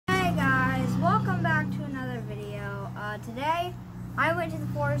Today I went to the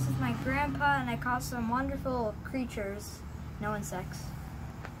forest with my grandpa and I caught some wonderful creatures, no insects.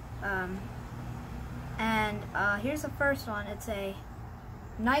 Here's the first one. It's a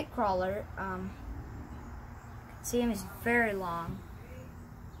night crawler. See him, he's very long.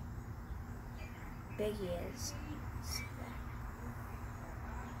 Big he is.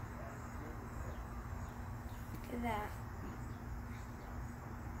 Look at that.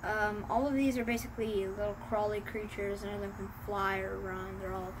 All of these are basically little crawly creatures. None of them can fly or run.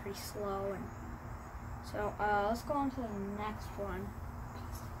 They're all pretty slow. And so let's go on to the next one.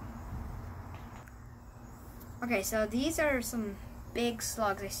 Okay, so these are some big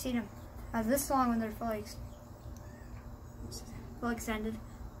slugs. I've seen them this long when they're fully extended.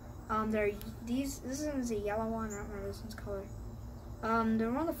 This is a yellow one. I don't remember this one's color.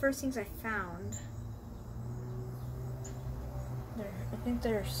 They're one of the first things I found. I think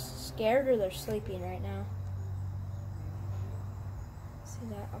they're scared or they're sleeping right now. See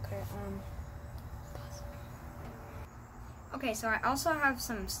that? Okay. Okay, so I also have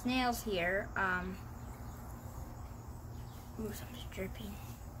some snails here. Ooh, something's dripping.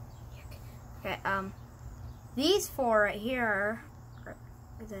 Okay. These four right here. Look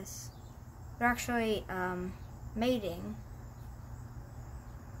at this. They're actually mating.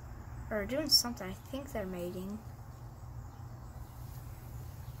 Or doing something. I think they're mating.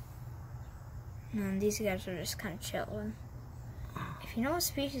 And these guys are just kind of chilling. If you know what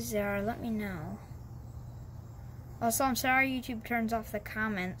species they are, let me know. Also, I'm sorry YouTube turns off the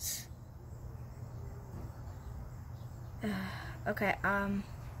comments. Okay, I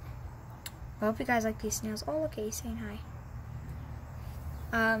hope you guys like these snails. Oh, okay, he's saying hi.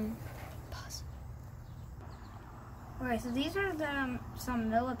 Pause. Okay, so these are some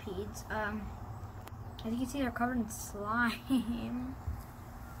millipedes. As you can see, they're covered in slime.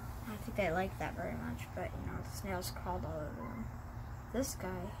 I don't think they like that very much, but you know, the snails crawled all over them. This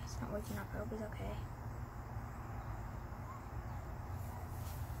guy is not waking up. I hope he's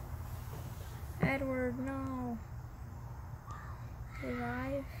okay. Edward, no.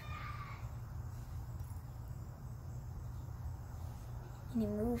 Alive. Can you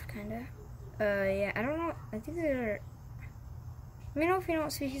move, kinda? Yeah, I don't know. I think they're. Let me know if you know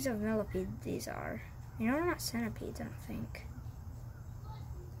what species of millipede these are. You know, they're not centipedes, I don't think.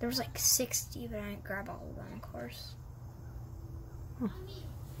 There was like 60, but I didn't grab all of them, of course.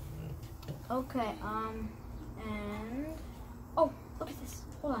 Okay, and... Oh, look at this.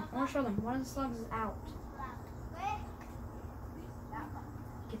 Hold on, I want to show them. One of the slugs is out.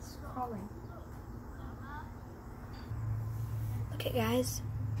 It's crawling. Look at guys.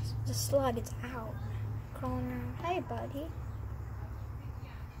 The slug, it's out. Crawling around. Hey, buddy.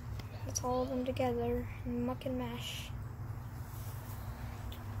 It's all of them together in muck and mash.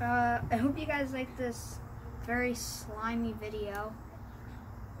 I hope you guys like this very slimy video.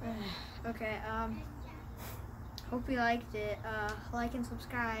 Okay, hope you liked it. Like and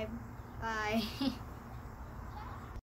subscribe. Bye.